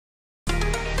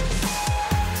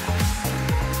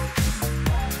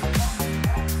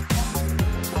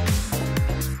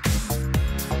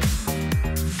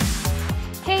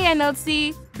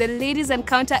NLC, the Ladies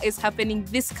Encounter is happening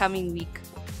this coming week.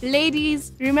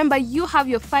 Ladies, remember you have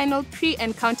your final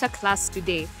pre-encounter class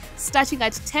today, starting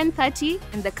at 10:30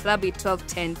 in the Club A12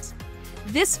 tent.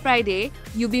 This Friday,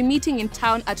 you'll be meeting in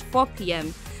town at 4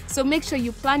 p.m, so make sure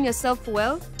you plan yourself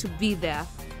well to be there.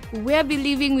 We'll be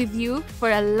leaving with you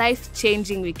for a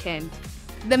life-changing weekend.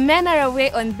 The men are away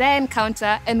on their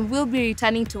encounter and will be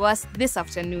returning to us this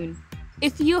afternoon.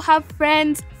 If you have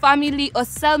friends, family, or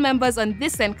cell members on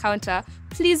this encounter,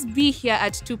 please be here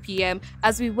at 2 p.m.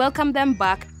 as we welcome them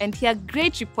back and hear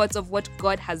great reports of what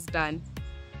God has done.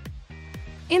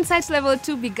 Insight Level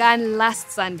 2 began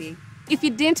last Sunday. If you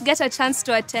didn't get a chance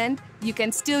to attend, you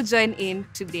can still join in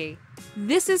today.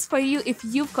 This is for you if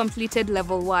you've completed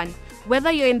Level 1,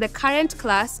 whether you're in the current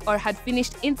class or had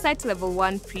finished Insight Level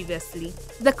 1 previously.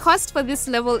 The cost for this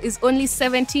level is only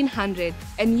 $1,700,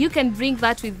 and you can bring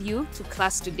that with you to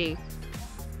class today.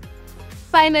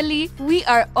 Finally, we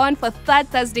are on for Third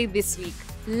Thursday this week.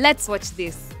 Let's watch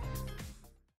this.